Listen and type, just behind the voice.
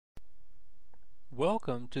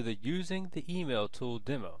Welcome to the Using the Email Tool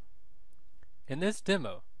demo. In this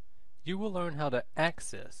demo, you will learn how to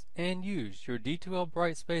access and use your D2L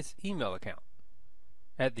Brightspace email account.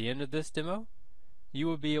 At the end of this demo, you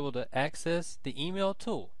will be able to access the email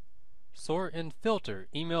tool, sort and filter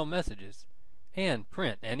email messages, and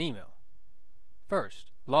print an email.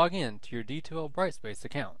 First, log in to your D2L Brightspace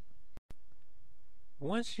account.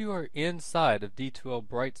 Once you are inside of D2L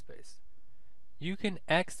Brightspace, you can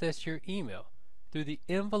access your email through the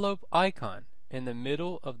envelope icon in the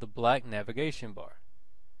middle of the black navigation bar.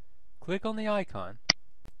 Click on the icon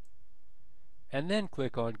and then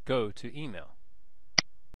click on Go to Email.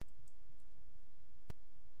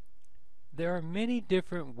 There are many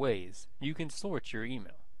different ways you can sort your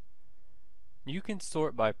email. You can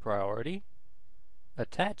sort by priority,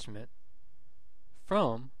 attachment,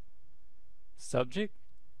 from, subject,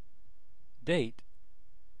 date,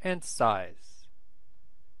 and size.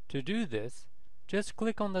 To do this, just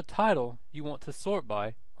click on the title you want to sort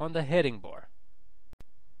by on the heading bar.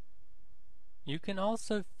 You can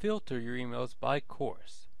also filter your emails by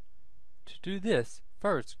course. To do this,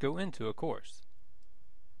 first go into a course.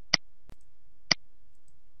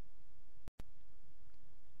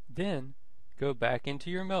 Then go back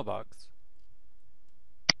into your mailbox.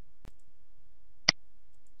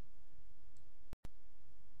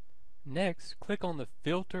 Next, click on the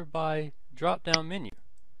Filter by drop-down menu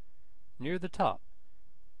near the top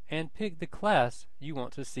and pick the class you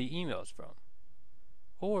want to see emails from,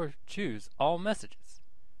 or choose All Messages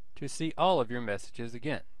to see all of your messages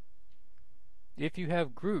again. If you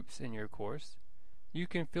have groups in your course, you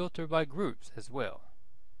can filter by groups as well.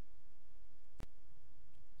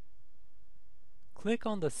 Click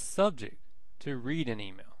on the subject to read an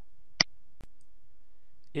email.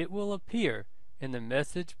 It will appear in the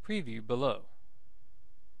message preview below.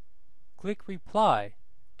 Click Reply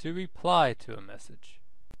to reply to a message.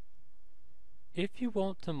 If you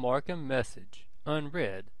want to mark a message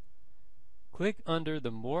unread, click under the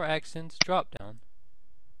More Actions drop-down,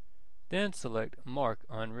 then select Mark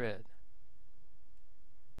Unread.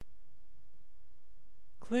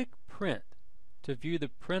 Click Print to view the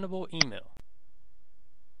printable email,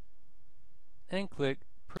 and click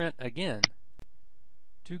Print again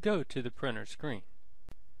to go to the printer screen.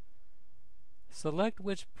 Select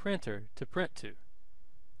which printer to print to,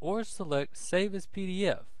 or select Save as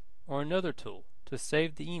PDF or another tool to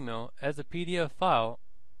save the email as a PDF file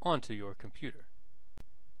onto your computer.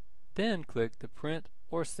 Then click the Print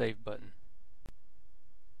or Save button.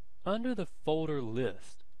 Under the folder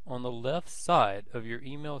list on the left side of your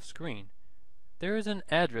email screen, there is an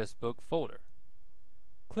address book folder.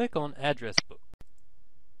 Click on Address Book.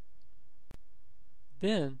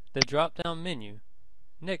 Then the drop-down menu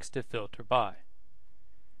next to Filter By.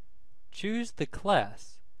 Choose the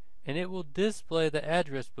class and it will display the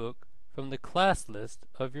address book from the class list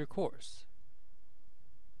of your course.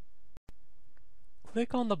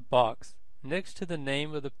 Click on the box next to the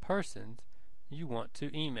name of the persons you want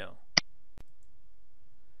to email.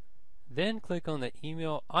 Then click on the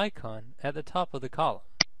email icon at the top of the column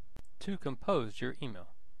to compose your email.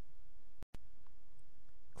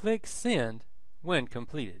 Click Send when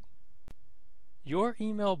completed. Your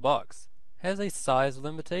email box has a size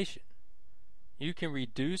limitation. You can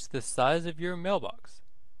reduce the size of your mailbox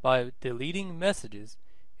by deleting messages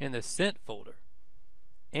in the Sent folder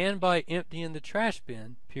and by emptying the trash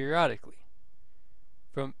bin periodically.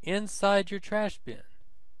 From inside your trash bin,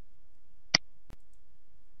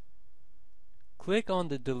 click on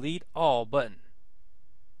the Delete All button.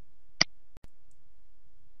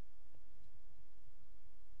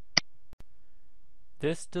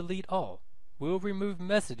 This Delete All will remove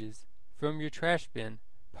messages from your trash bin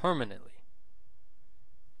permanently.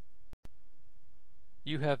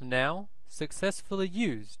 You have now successfully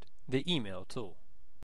used the email tool.